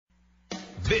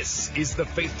This is The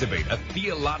Faith Debate, a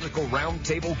theological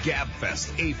roundtable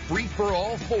gabfest, a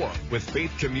free-for-all forum with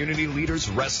faith community leaders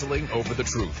wrestling over the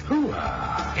truth.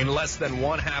 Hoorah. In less than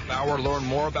 1/2 hour, learn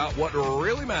more about what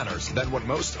really matters than what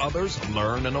most others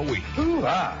learn in a week.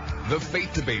 Hoorah. The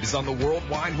Faith Debate is on the World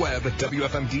Wide Web at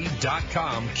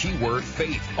WFMD.com, keyword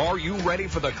faith. Are you ready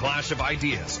for the clash of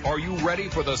ideas? Are you ready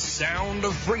for the sound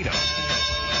of freedom?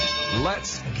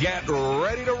 Let's get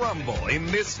ready to rumble in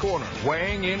this corner,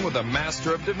 weighing in with a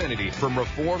Master of Divinity from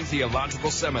Reformed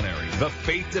Theological Seminary, the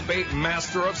Faith Debate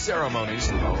Master of Ceremonies.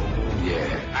 Oh,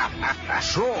 yeah.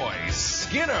 Troy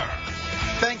Skinner.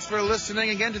 Thanks for listening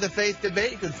again to the Faith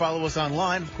Debate. You can follow us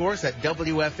online, of course, at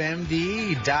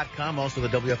WFMD.com, also the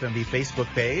WFMD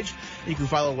Facebook page. You can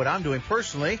follow what I'm doing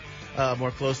personally,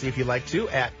 more closely if you like to,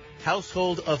 at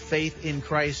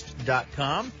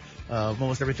householdoffaithinchrist.com.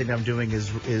 Almost everything I'm doing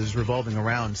is revolving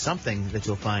around something that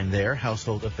you'll find there,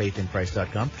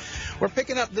 householdoffaithinchrist.com. We're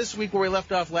picking up this week where we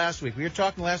left off last week. We were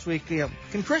talking last week,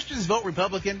 can Christians vote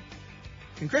Republican?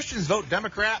 Can Christians vote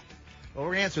Democrat? Well,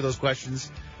 we're going to answer those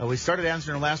questions. We started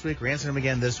answering them last week. We're answering them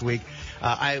again this week.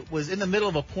 I was in the middle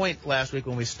of a point last week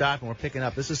when we stopped, and we're picking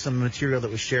up. This is some material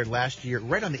that was shared last year,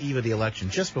 right on the eve of the election,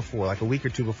 just before, like a week or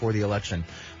two before the election,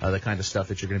 the kind of stuff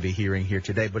that you're going to be hearing here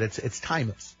today. But it's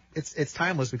timeless. It's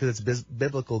timeless because it's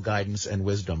biblical guidance and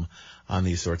wisdom on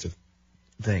these sorts of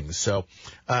things. So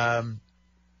I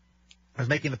was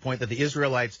making the point that the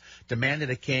Israelites demanded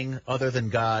a king other than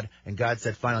God, and God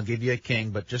said, fine, I'll give you a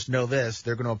king, but just know this,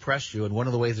 they're going to oppress you, and one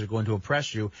of the ways they're going to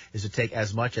oppress you is to take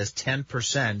as much as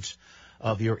 10%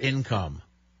 of your income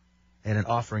in an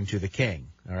offering to the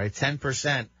king. All right,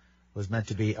 10% was meant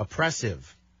to be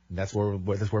oppressive, and that's where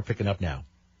we're picking up now.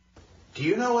 Do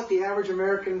you know what the average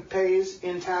American pays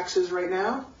in taxes right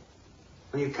now?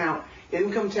 When you count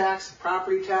income tax,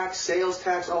 property tax, sales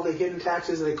tax, all the hidden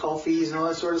taxes that they call fees and all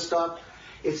that sort of stuff,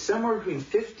 it's somewhere between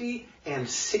 50 and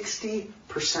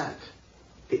 60%.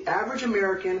 The average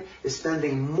American is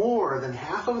spending more than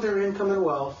half of their income and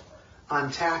wealth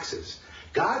on taxes.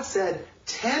 God said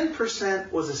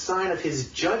 10% was a sign of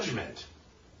his judgment.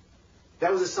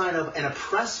 That was a sign of an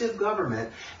oppressive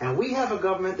government, and we have a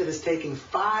government that is taking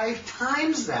 5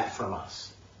 times that from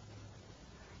us.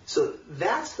 So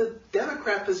that's the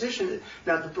Democrat position.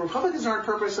 Now, the Republicans aren't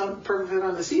perfect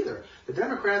on this either. The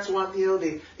Democrats want,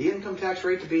 the income tax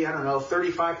rate to be,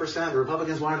 35%. The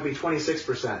Republicans want it to be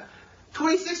 26%.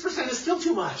 26% is still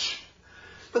too much.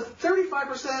 But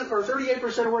 35% or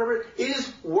 38% or whatever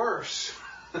is worse.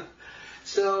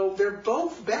 So they're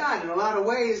both bad in a lot of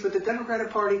ways, but the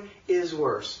Democratic Party is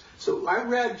worse. So I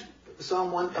read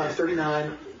Psalm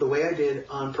 139 the way I did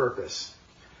on purpose.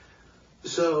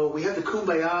 So we have the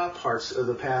kumbaya parts of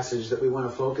the passage that we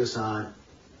want to focus on.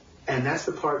 And that's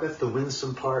the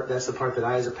winsome part. That's the part that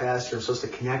I, as a pastor, am supposed to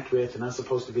connect with. And I'm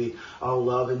supposed to be all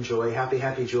love and joy, happy,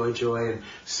 happy, joy, joy, and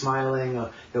smiling,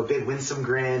 big winsome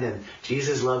grin, and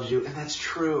Jesus loves you. And that's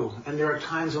true. And there are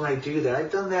times when I do that. I've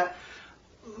done that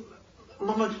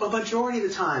a majority of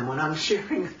the time when I'm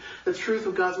sharing the truth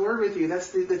of God's Word with you. That's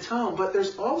the tone. But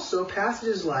there's also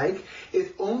passages like,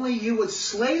 if only you would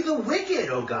slay the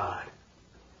wicked, O God.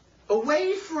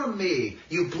 Away from me,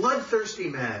 you bloodthirsty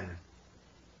men.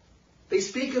 They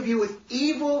speak of you with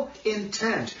evil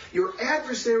intent. Your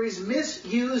adversaries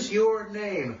misuse your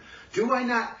name. Do I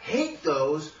not hate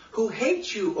those who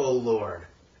hate you, O Lord,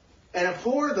 and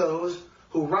abhor those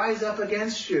who rise up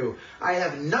against you? I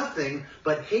have nothing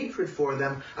but hatred for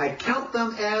them. I count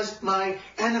them as my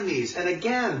enemies. And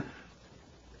again,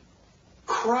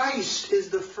 Christ is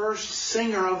the first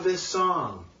singer of this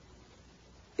song.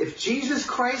 If Jesus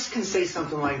Christ can say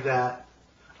something like that,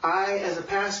 I, as a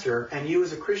pastor, and you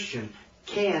as a Christian,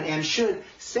 can and should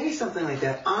say something like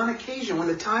that on occasion when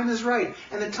the time is right.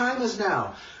 And the time is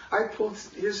now.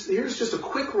 Here's just a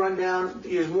quick rundown.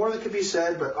 There's more that could be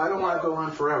said, but I don't want to go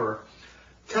on forever.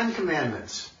 10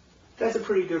 Commandments. That's a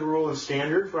pretty good rule and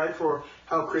standard, right, for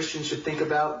how Christians should think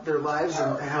about their lives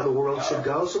and how the world should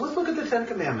go. So let's look at the 10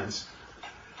 Commandments.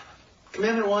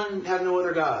 Commandment 1, have no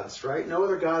other gods, right? No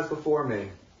other gods before me.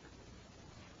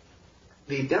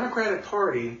 The Democratic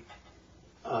Party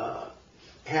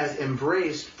has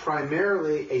embraced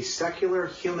primarily a secular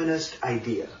humanist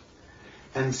idea.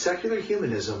 And secular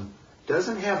humanism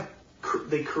doesn't have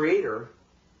the Creator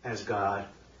as God.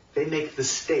 They make the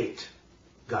state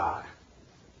God.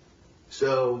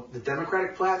 So the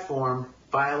Democratic platform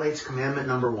violates commandment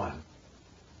number 1.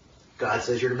 God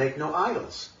says you're to make no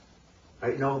idols.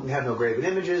 Right? Have no graven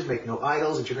images, make no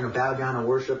idols that you're going to bow down and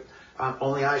worship.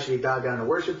 Only I should be bowed down and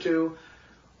worship to.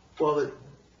 Well,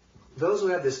 those who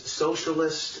have this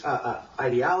socialist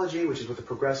ideology, which is what the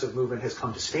progressive movement has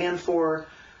come to stand for,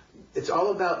 It's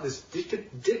all about this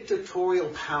dictatorial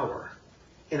power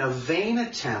in a vain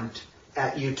attempt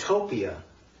at utopia,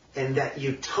 and that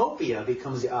utopia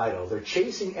becomes the idol. They're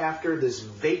chasing after this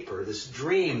vapor, this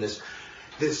dream,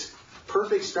 this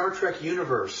perfect Star Trek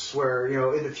universe where,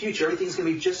 in the future everything's going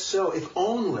to be just so. If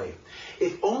only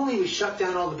we shut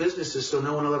down all the businesses so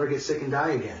no one will ever get sick and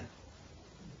die again.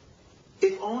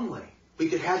 If only we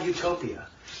could have utopia.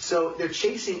 So they're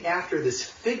chasing after this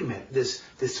figment, this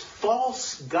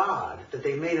false God that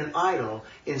they made an idol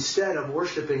instead of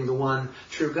worshiping the one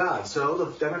true God. So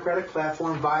the Democratic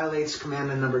platform violates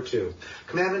commandment number 2.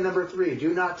 Commandment number 3,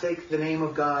 do not take the name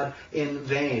of God in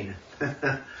vain.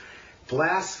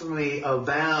 Blasphemy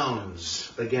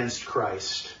abounds against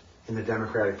Christ in the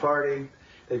Democratic Party.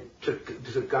 They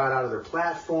took God out of their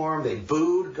platform. They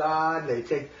booed God. They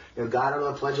take God out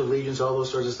of the Pledge of Allegiance, all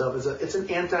those sorts of stuff. It's an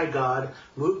anti-God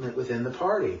movement within the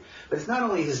party. But it's not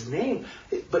only his name,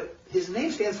 but his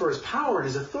name stands for his power and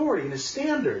his authority and his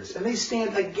standards. And they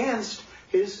stand against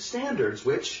his standards,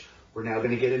 which we're now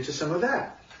going to get into some of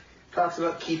that. Talks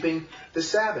about keeping the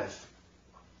Sabbath.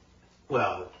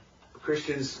 Well,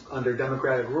 Christians under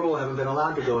democratic rule haven't been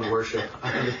allowed to go and worship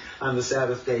on the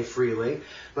Sabbath day freely.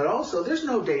 But also, there's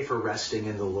no day for resting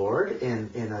in the Lord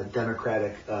in a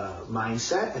democratic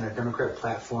mindset, in a democratic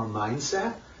platform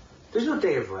mindset. There's no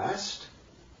day of rest.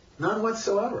 None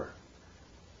whatsoever.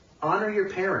 Honor your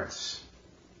parents.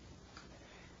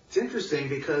 It's interesting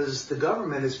because the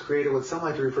government has created what some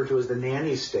like to refer to as the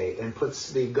nanny state and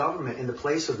puts the government in the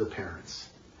place of the parents.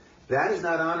 That is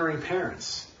not honoring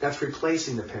parents. That's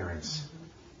replacing the parents.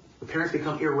 The parents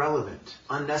become irrelevant,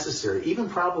 unnecessary, even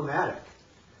problematic.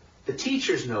 The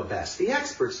teachers know best. The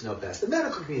experts know best. The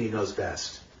medical community knows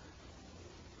best.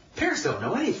 Parents don't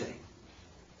know anything.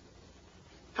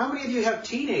 How many of you have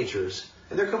teenagers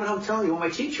and they're coming home telling you, well, my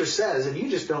teacher says, and you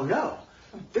just don't know?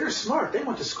 They're smart. They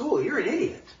went to school. You're an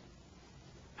idiot.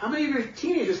 How many of your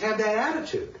teenagers have that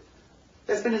attitude?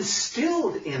 That's been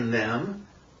instilled in them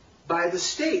by the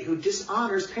state, who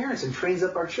dishonors parents and trains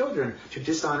up our children to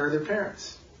dishonor their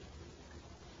parents.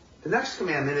 The next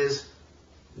commandment is,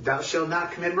 thou shalt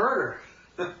not commit murder.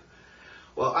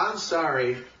 Well, I'm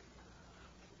sorry.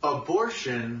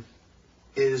 Abortion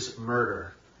is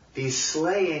murder. The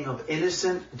slaying of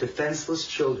innocent, defenseless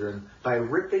children by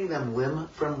ripping them limb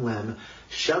from limb,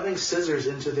 shoving scissors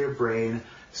into their brain,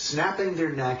 snapping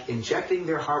their neck, injecting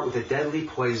their heart with a deadly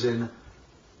poison.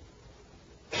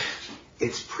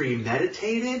 It's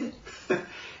premeditated,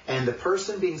 and the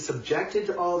person being subjected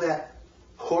to all that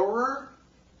horror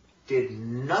did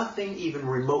nothing even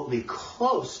remotely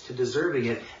close to deserving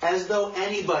it, as though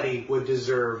anybody would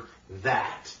deserve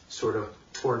that sort of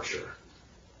torture.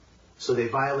 So they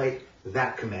violate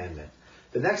that commandment.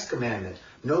 The next commandment,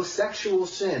 no sexual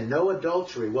sin, no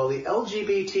adultery. Well, the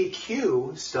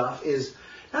LGBTQ stuff is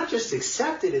not just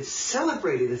accepted, it's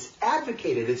celebrated, it's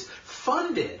advocated, it's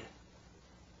funded.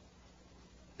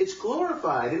 It's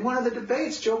glorified. In one of the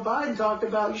debates, Joe Biden talked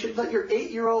about you should let your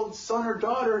 8-year-old son or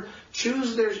daughter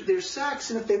choose their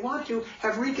sex, and if they want to,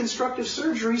 have reconstructive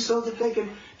surgery so that they can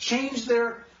change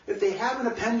if they have an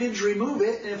appendage, remove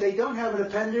it, and if they don't have an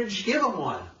appendage, give them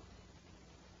one.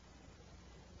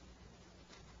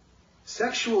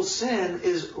 Sexual sin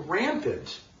is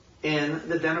rampant in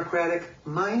the democratic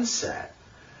mindset.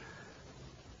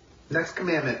 Next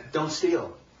commandment, don't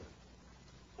steal.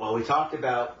 Well, we talked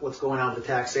about what's going on with the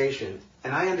taxation,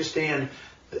 and I understand,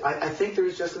 I think there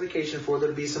is justification for there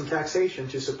to be some taxation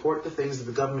to support the things that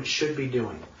the government should be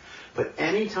doing. But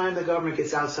any time the government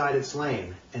gets outside its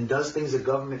lane and does things the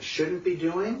government shouldn't be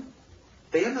doing,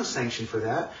 they have no sanction for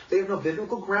that. They have no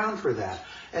biblical ground for that.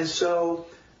 And so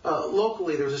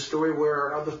locally, there's a story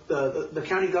where the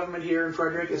county government here in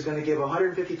Frederick is going to give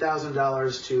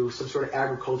 $150,000 to some sort of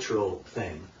agricultural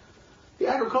thing. The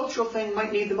agricultural thing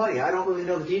might need the money. I don't really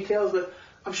know the details, but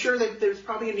I'm sure that there's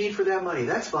probably a need for that money.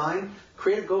 That's fine.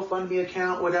 Create a GoFundMe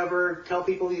account, whatever. Tell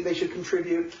people they should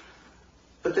contribute.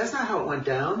 But that's not how it went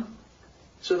down.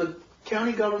 So the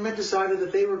county government decided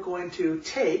that they were going to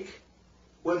take,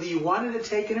 whether you wanted to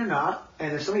take it or not,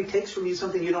 and if somebody takes from you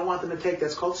something you don't want them to take,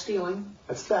 that's called stealing.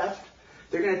 That's theft.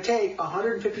 They're going to take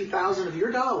 $150,000 of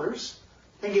your dollars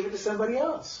and give it to somebody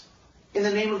else in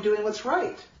the name of doing what's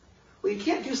right. Well, you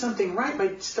can't do something right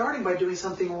by starting by doing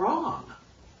something wrong.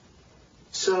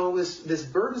 So this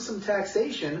burdensome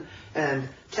taxation and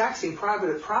taxing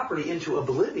private property into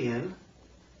oblivion,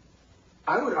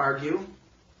 I would argue,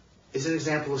 is an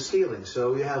example of stealing.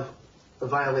 So you have a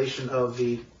violation of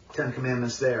the Ten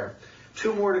Commandments there.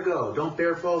 2 more to go. Don't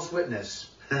bear false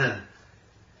witness. This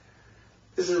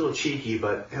is a little cheeky,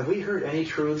 but have we heard any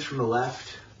truths from the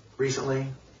left recently?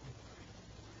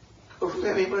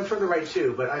 I mean, from the right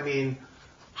too, but I mean,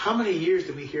 how many years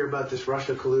did we hear about this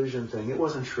Russia collusion thing? It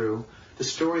wasn't true. The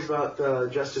stories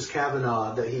about Justice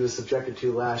Kavanaugh that he was subjected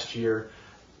to last year,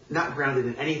 not grounded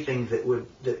in anything that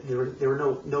there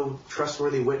were no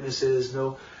trustworthy witnesses,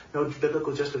 no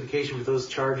biblical justification for those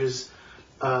charges.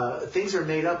 Things are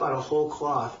made up out of whole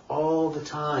cloth all the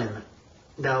time.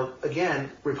 Now,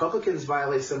 again, Republicans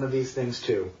violate some of these things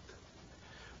too.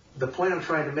 The point I'm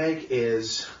trying to make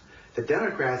is the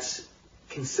Democrats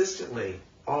consistently,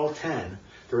 all 10,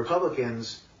 the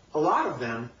Republicans, a lot of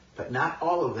them, but not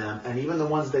all of them, and even the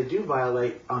ones they do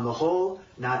violate, on the whole,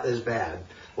 not as bad.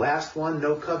 Last one,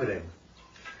 no coveting.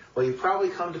 Well, you've probably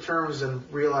come to terms and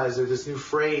realized there's this new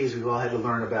phrase we've all had to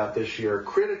learn about this year,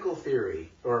 critical theory,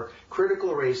 or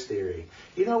critical race theory.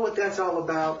 You know what that's all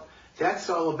about? That's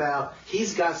all about,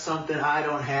 he's got something I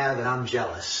don't have and I'm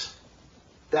jealous.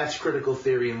 That's critical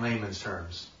theory in layman's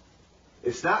terms.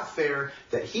 It's not fair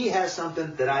that he has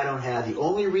something that I don't have. The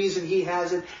only reason he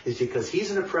has it is because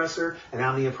he's an oppressor and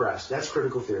I'm the oppressed. That's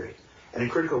critical theory. And in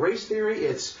critical race theory,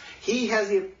 it's he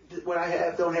has what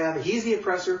I don't have. He's the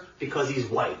oppressor because he's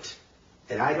white,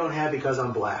 and I don't have because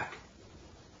I'm black.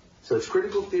 So it's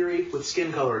critical theory with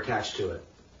skin color attached to it.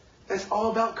 That's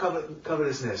all about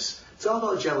covetousness. It's all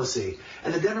about jealousy.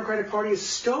 And the Democratic Party is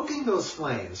stoking those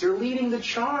flames. They're leading the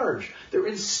charge. They're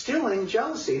instilling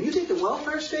jealousy. And you think the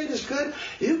welfare state is good?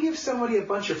 You give somebody a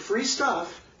bunch of free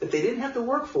stuff that they didn't have to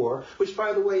work for, which,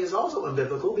 by the way, is also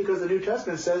unbiblical because the New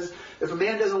Testament says if a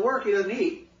man doesn't work, he doesn't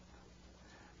eat.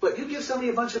 But you give somebody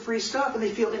a bunch of free stuff and they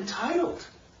feel entitled.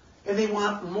 And they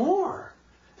want more.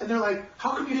 And they're like,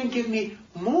 how come you didn't give me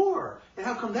more? And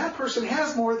how come that person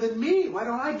has more than me? Why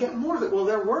don't I get more? Well,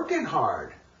 they're working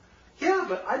hard. Yeah,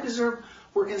 but I deserve.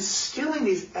 We're instilling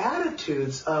these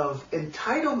attitudes of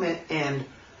entitlement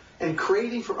and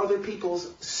craving for other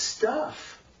people's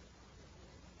stuff.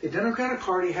 The Democratic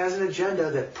Party has an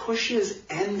agenda that pushes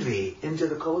envy into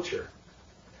the culture.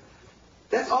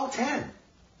 That's all 10.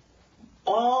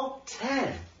 All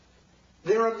 10.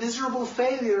 They're a miserable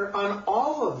failure on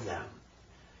all of them.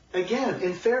 Again,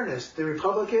 in fairness, the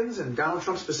Republicans, and Donald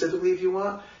Trump specifically if you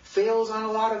want, fails on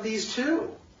a lot of these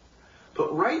too.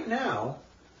 But right now,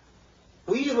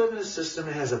 we live in a system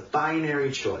that has a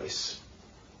binary choice.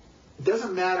 It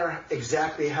doesn't matter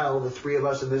exactly how the three of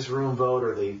us in this room vote,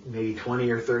 or the maybe 20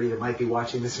 or 30 that might be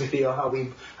watching this video,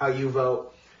 how you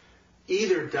vote.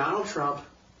 Either Donald Trump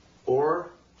or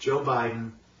Joe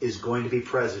Biden is going to be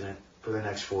president for the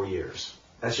next 4 years.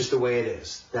 That's just the way it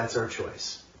is. That's our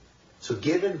choice. So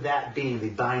given that being the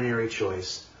binary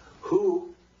choice,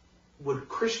 who would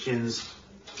Christians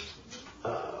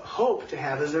hope to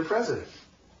have as their president?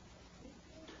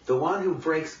 The one who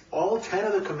breaks all 10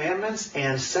 of the commandments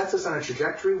and sets us on a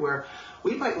trajectory where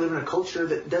we might live in a culture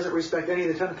that doesn't respect any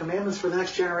of the 10 commandments for the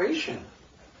next generation.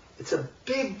 It's a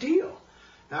big deal.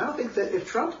 Now, I don't think that if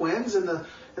Trump wins and the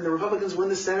Republicans win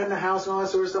the Senate and the House and all that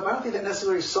sort of stuff, I don't think that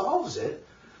necessarily solves it.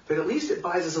 But at least it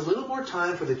buys us a little more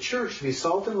time for the church to be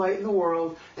salt and light in the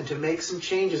world and to make some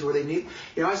changes where they need.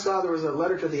 You know, I saw there was a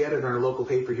letter to the editor in our local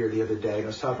paper here the other day, and I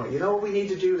was talking about, you know what we need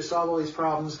to do to solve all these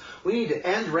problems? We need to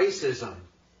end racism.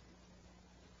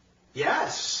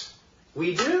 Yes,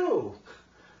 we do.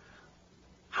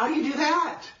 How do you do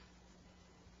that?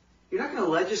 You're not going to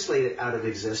legislate it out of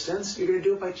existence. You're going to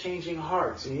do it by changing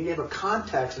hearts. And you need to have a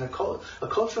context and a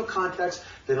cultural context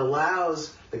that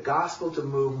allows the gospel to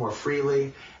move more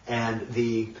freely. And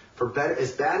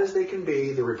as bad as they can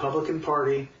be, the Republican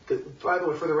Party, by the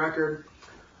way, for the record,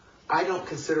 I don't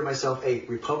consider myself a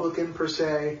Republican per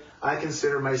se. I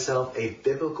consider myself a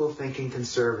biblical thinking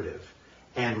conservative.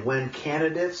 And when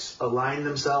candidates align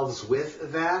themselves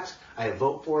with that, I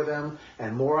vote for them.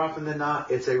 And more often than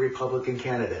not, it's a Republican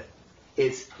candidate.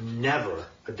 It's never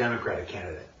a Democratic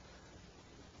candidate.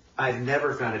 I've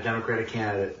never found a Democratic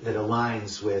candidate that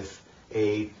aligns with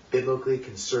a biblically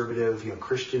conservative,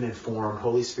 Christian-informed,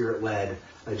 Holy Spirit-led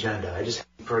agenda. I just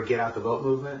for a get out the vote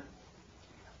movement.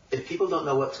 If people don't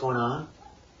know what's going on,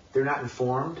 they're not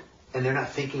informed, and they're not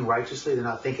thinking righteously, they're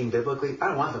not thinking biblically, I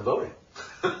don't want them voting.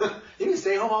 You can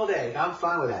stay home all day. I'm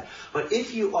fine with that. But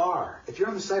if you're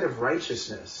on the side of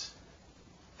righteousness,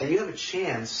 and you have a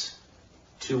chance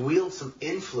to wield some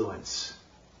influence,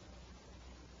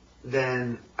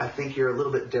 then I think you're a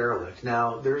little bit derelict.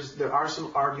 Now, there are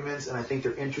some arguments, and I think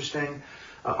they're interesting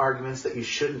arguments that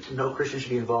no Christian should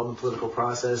be involved in the political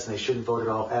process, and they shouldn't vote at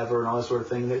all ever, and all that sort of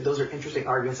thing. Those are interesting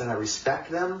arguments, and I respect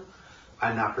them.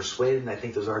 I'm not persuaded, and I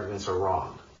think those arguments are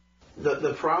wrong.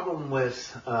 The problem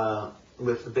with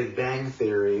the Big Bang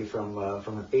Theory from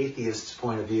an atheist's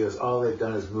point of view is all they've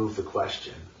done is move the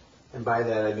question. And by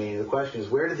that I mean, the question is,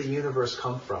 where did the universe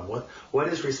come from? What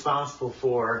is responsible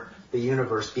for the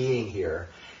universe being here?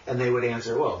 And they would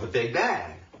answer, well, the Big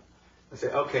Bang. I say,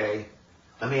 okay,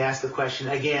 let me ask the question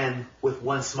again with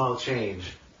one small change.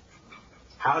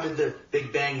 How did the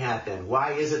Big Bang happen?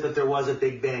 Why is it that there was a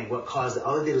Big Bang? What caused it?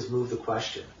 All they did was move the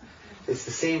question. It's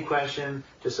the same question,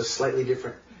 just a slightly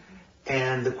different.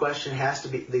 And the question has to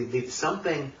be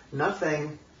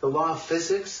nothing. The law of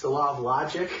physics, the law of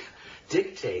logic,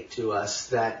 dictate to us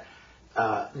that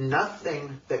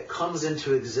nothing that comes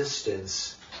into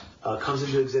existence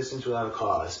without a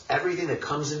cause. Everything that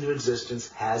comes into existence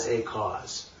has a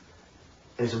cause.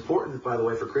 And it's important, by the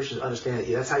way, for Christians to understand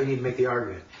that that's how you need to make the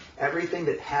argument. Everything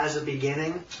that has a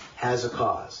beginning has a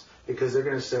cause. Because they're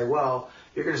going to say, well,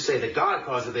 you're going to say that God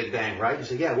caused the Big Bang, right? You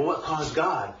say, yeah, well, what caused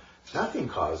God? Nothing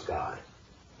caused God.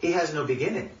 He has no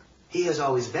beginning. He has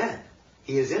always been.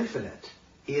 He is infinite.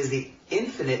 He is the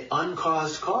infinite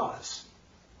uncaused cause.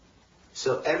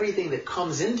 So everything that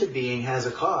comes into being has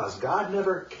a cause. God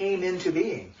never came into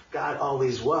being. God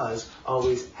always was,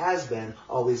 always has been,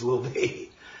 always will be.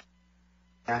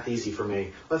 Math easy for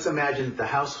me. Let's imagine the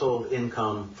household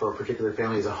income for a particular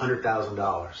family is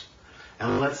 $100,000.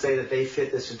 And let's say that they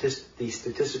fit the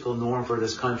statistical norm for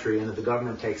this country and that the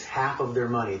government takes half of their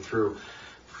money through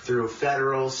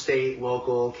federal, state,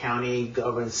 local, county,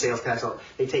 government, sales tax.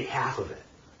 They take half of it.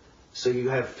 So you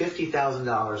have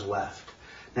 $50,000 left.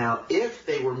 Now, if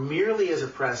they were merely as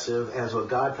oppressive as what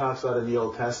God talks about in the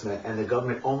Old Testament and the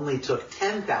government only took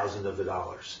 $10,000 of the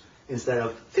dollars instead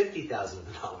of $50,000 of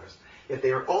the dollars, if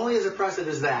they were only as oppressive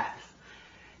as that,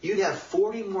 you'd have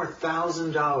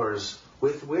 $40,000 more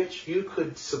with which you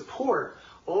could support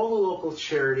all the local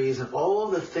charities and all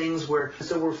of the things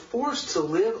so we're forced to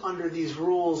live under these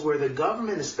rules where the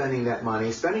government is spending that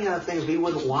money, spending on things we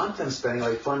wouldn't want them spending,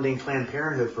 like funding Planned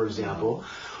Parenthood, for example,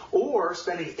 or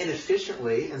spending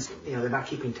inefficiently, and they're not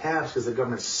keeping tabs because the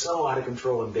government's so out of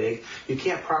control and big. You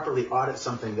can't properly audit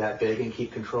something that big and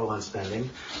keep control on spending.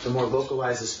 The more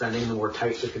localized the spending, the more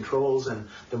tight the controls, and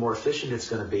the more efficient it's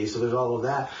going to be. So there's all of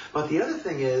that. But the other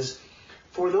thing is,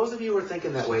 for those of you who are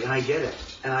thinking that way, and I get it,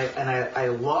 and I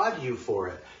laud you for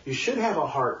it, you should have a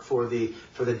heart for the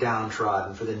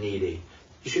downtrodden, for the needy.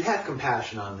 You should have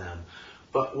compassion on them.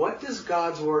 But what does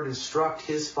God's Word instruct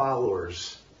His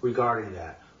followers regarding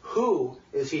that? Who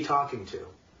is He talking to?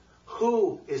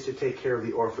 Who is to take care of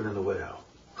the orphan and the widow?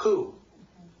 Who?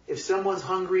 If someone's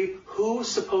hungry, who's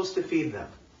supposed to feed them?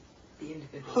 The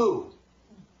individual. Who?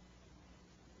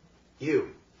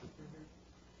 You.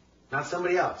 Not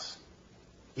somebody else.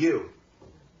 You.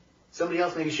 Somebody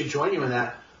else maybe should join you in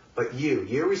that, but you.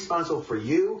 You're responsible for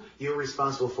you. You're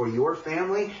responsible for your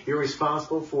family. You're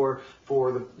responsible for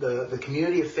the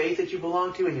community of faith that you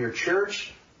belong to in your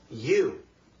church. You.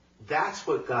 That's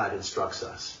what God instructs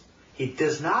us. He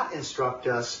does not instruct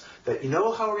us that, you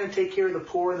know how we're going to take care of the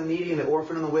poor and the needy and the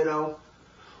orphan and the widow?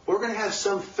 We're going to have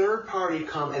some third party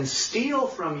come and steal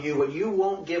from you what you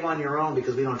won't give on your own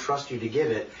because we don't trust you to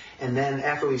give it. And then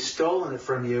after we've stolen it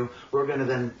from you, we're going to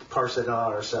then parse it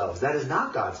out ourselves. That is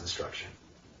not God's instruction.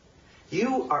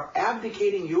 You are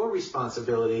abdicating your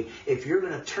responsibility if you're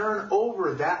going to turn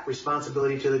over that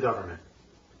responsibility to the government.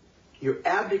 You're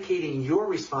abdicating your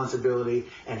responsibility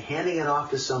and handing it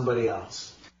off to somebody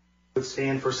else. It would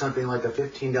stand for something like a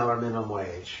 $15 minimum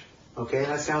wage. Okay,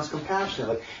 that sounds compassionate.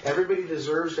 Like everybody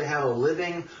deserves to have a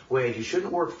living wage. You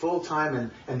shouldn't work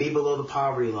full-time and be below the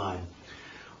poverty line.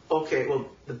 Okay, well,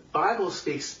 the Bible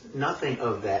speaks nothing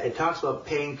of that. It talks about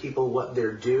paying people what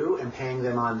they're due and paying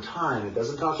them on time. It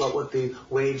doesn't talk about what the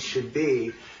wage should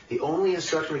be. The only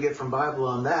instruction we get from Bible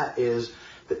on that is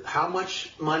that how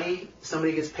much money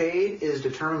somebody gets paid is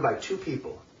determined by two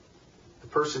people. The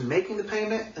person making the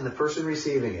payment and the person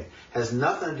receiving it. Has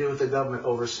nothing to do with the government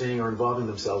overseeing or involving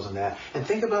themselves in that. And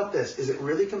think about this. Is it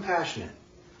really compassionate?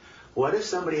 What if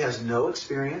somebody has no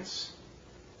experience,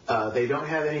 they don't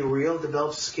have any real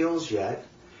developed skills yet,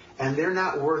 and they're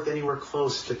not worth anywhere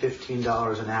close to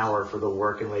 $15 an hour for the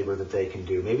work and labor that they can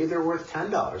do? Maybe they're worth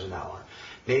 $10 an hour.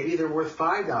 Maybe they're worth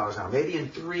 $5 an hour. Maybe in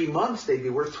 3 months they'd be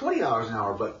worth $20 an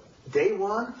hour. But day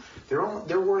one,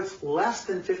 they're worth less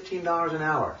than $15 an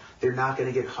hour. They're not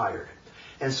going to get hired.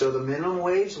 And so the minimum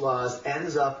wage laws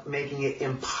ends up making it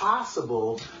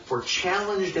impossible for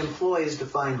challenged employees to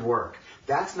find work.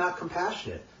 That's not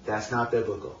compassionate. That's not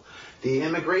biblical. The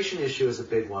immigration issue is a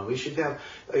big one. We should have,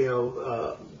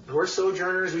 we're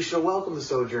sojourners. We should welcome the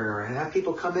sojourner and have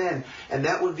people come in. And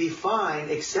that would be fine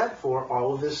except for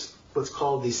all of this, what's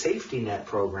called the safety net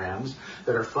programs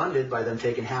that are funded by them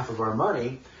taking half of our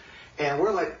money. And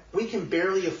we're like, we can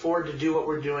barely afford to do what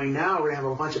we're doing now. We're going to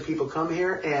have a bunch of people come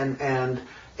here and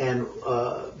and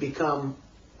become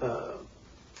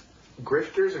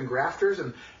grifters and grafters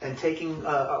and taking,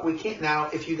 we can't now,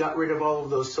 if you got rid of all of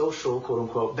those social, quote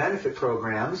unquote, benefit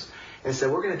programs and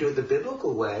said, we're going to do it the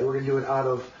biblical way, we're going to do it out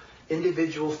of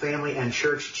individual, family, and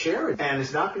church charity, and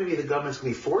it's not going to be the government's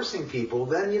going to be forcing people,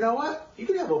 then you know what? You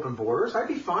can have open borders. I'd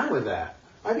be fine with that.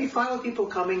 I'd be fine with people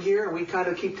coming here, and we kind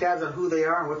of keep tabs on who they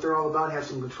are and what they're all about and have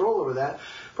some control over that.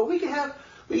 But we could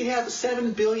have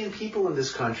 7 billion people in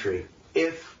this country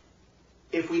if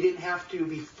we didn't have to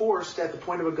be forced at the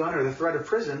point of a gun or the threat of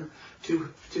prison to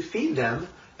feed them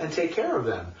and take care of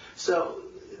them. So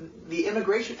the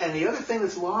immigration, and the other thing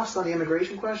that's lost on the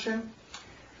immigration question,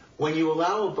 when you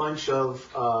allow a bunch of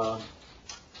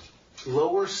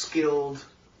lower skilled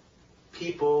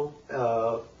people,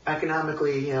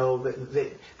 economically,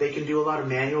 they can do a lot of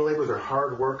manual labor, they're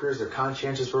hard workers, they're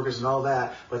conscientious workers and all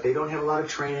that, but they don't have a lot of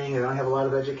training, they don't have a lot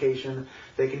of education,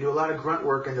 they can do a lot of grunt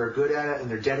work and they're good at it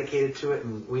and they're dedicated to it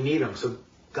and we need them, so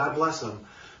God bless them.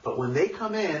 But when they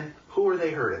come in, who are they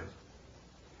hurting?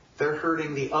 They're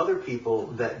hurting the other people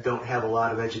that don't have a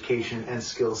lot of education and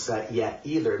skill set yet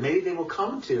either. Maybe they will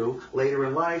come to later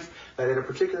in life that at a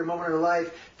particular moment in their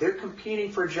life, they're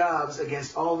competing for jobs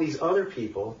against all these other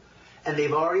people, and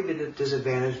they've already been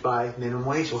disadvantaged by minimum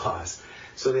wage laws.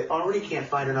 So they already can't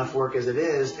find enough work as it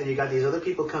is, and you got these other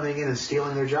people coming in and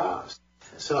stealing their jobs.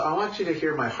 So I want you to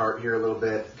hear my heart here a little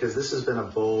bit, because this has been a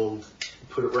bold,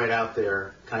 put it right out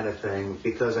there kind of thing,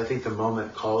 because I think the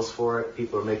moment calls for it.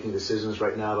 People are making decisions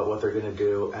right now about what they're going to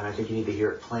do, and I think you need to hear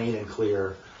it plain and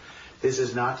clear. This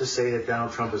is not to say that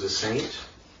Donald Trump is a saint.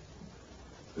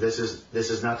 This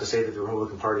is not to say that the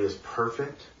Republican Party is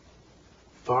perfect.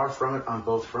 Far from it on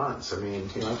both fronts. I mean,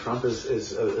 Trump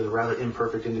is a rather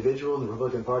imperfect individual, and the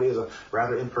Republican Party is a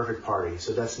rather imperfect party.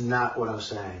 So that's not what I'm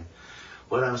saying.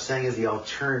 What I'm saying is the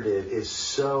alternative is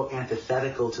so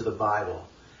antithetical to the Bible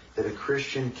that a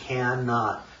Christian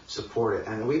cannot support it.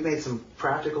 And we've made some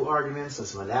practical arguments and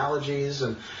some analogies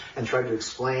and tried to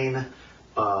explain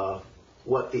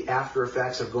what the after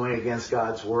effects of going against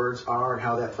God's words are and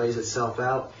how that plays itself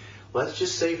out. Let's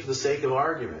just say, for the sake of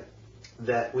argument,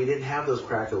 that we didn't have those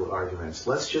practical arguments.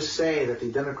 Let's just say that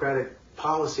the Democratic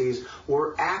policies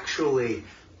were actually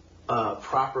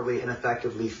properly and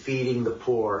effectively feeding the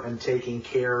poor and taking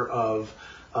care of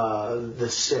the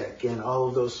sick and all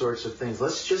of those sorts of things.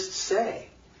 Let's just say,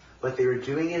 but they were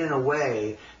doing it in a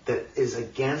way that is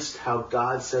against how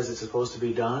God says it's supposed to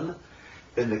be done.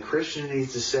 Then the Christian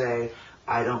needs to say,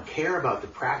 I don't care about the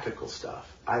practical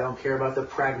stuff. I don't care about the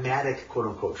pragmatic,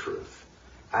 quote-unquote, truth.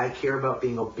 I care about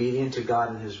being obedient to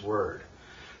God and His Word.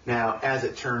 Now, as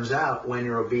it turns out, when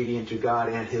you're obedient to God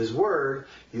and His Word,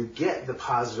 you get the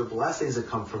positive blessings that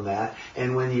come from that.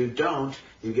 And when you don't,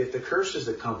 you get the curses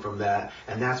that come from that.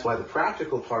 And that's why the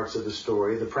practical parts of the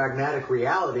story, the pragmatic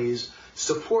realities,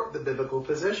 support the biblical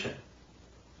position.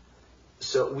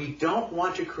 So we don't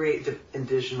want to create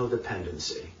additional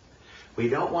dependency. We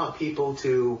don't want people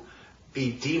to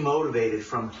be demotivated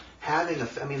from having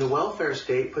the welfare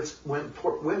state puts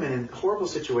women in horrible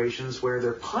situations where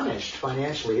they're punished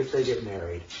financially if they get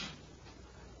married.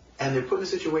 And they're put in a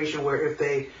situation where if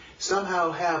they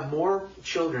somehow have more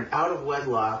children out of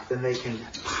wedlock than they can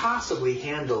possibly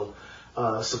handle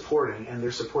supporting, and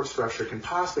their support structure can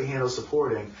possibly handle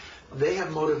supporting, they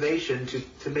have motivation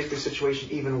to make their situation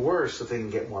even worse so they can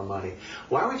get more money.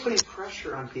 Why are we putting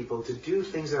pressure on people to do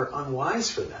things that are unwise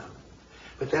for them?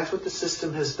 But that's what the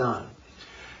system has done.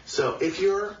 So if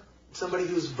you're somebody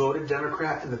who's voted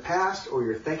Democrat in the past, or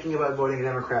you're thinking about voting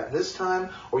Democrat this time,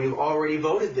 or you've already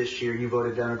voted this year, you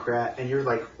voted Democrat, and you're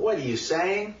like, what are you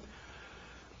saying?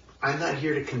 I'm not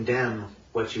here to condemn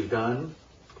what you've done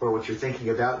or what you're thinking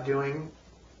about doing,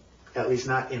 at least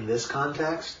not in this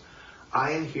context.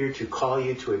 I am here to call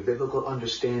you to a biblical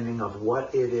understanding of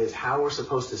what it is, how we're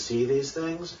supposed to see these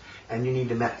things, and you need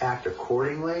to act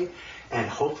accordingly, and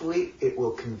hopefully it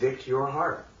will convict your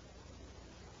heart.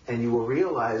 And you will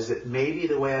realize that maybe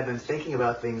the way I've been thinking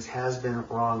about things has been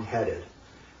wrong-headed.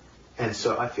 And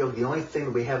so I feel the only thing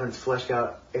that we haven't fleshed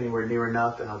out anywhere near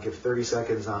enough, and I'll give 30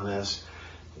 seconds on this,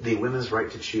 the women's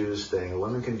right to choose thing. A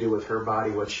woman can do with her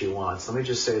body what she wants. Let me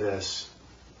just say this.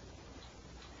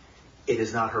 It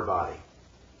is not her body.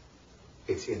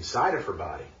 It's inside of her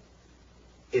body.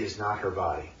 It is not her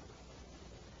body.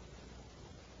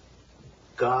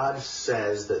 God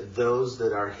says that those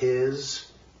that are His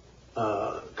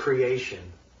creation,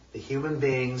 the human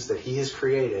beings that He has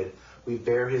created, we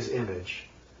bear His image.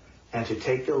 And to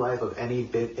take the life of any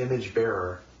image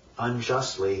bearer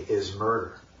unjustly is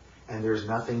murder. And there's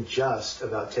nothing just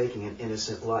about taking an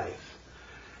innocent life.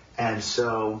 And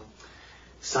so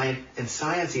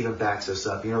Science even backs us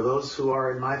up. You know, those who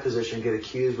are in my position get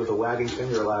accused with a wagging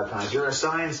finger a lot of times. You're a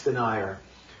science denier.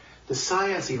 The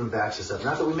science even backs us up.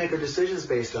 Not that we make our decisions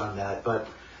based on that, but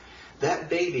that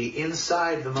baby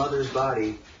inside the mother's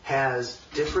body has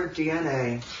different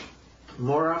DNA,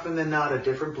 more often than not a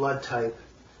different blood type,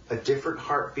 a different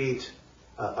heartbeat,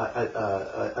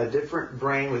 a different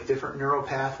brain with different neural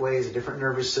pathways, a different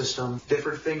nervous system,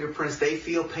 different fingerprints. They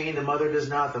feel pain, the mother does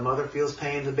not. The mother feels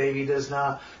pain, the baby does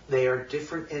not. They are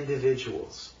different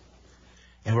individuals.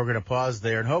 And we're going to pause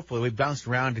there, and hopefully we've bounced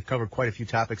around to cover quite a few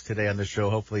topics today on this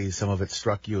show. Hopefully some of it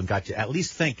struck you and got you at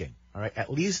least thinking, all right?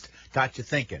 At least got you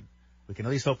thinking. We can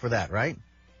at least hope for that, right?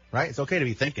 Right? It's okay to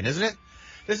be thinking, isn't it?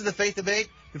 This is The Faith Debate.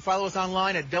 You can follow us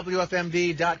online at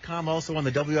WFMD.com, also on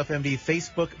the WFMD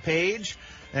Facebook page.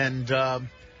 And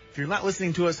if you're not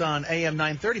listening to us on AM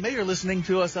 930, maybe you're listening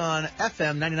to us on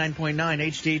FM 99.9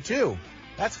 HD2.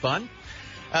 That's fun.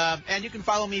 And you can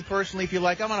follow me personally if you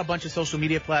like. I'm on a bunch of social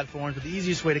media platforms, but the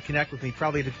easiest way to connect with me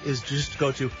probably is just to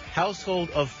go to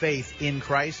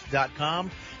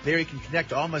householdoffaithinchrist.com. There you can connect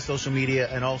to all my social media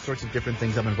and all sorts of different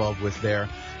things I'm involved with there.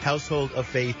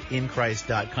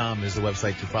 Householdoffaithinchrist.com is the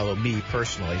website to follow me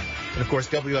personally. And, of course,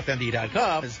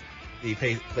 WFMD.com is the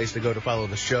place to go to follow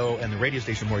the show and the radio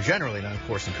station more generally, and I, of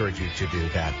course, encourage you to do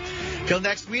that. Till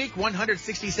next week,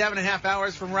 167.5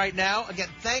 hours from right now. Again,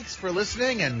 thanks for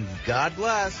listening, and God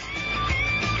bless.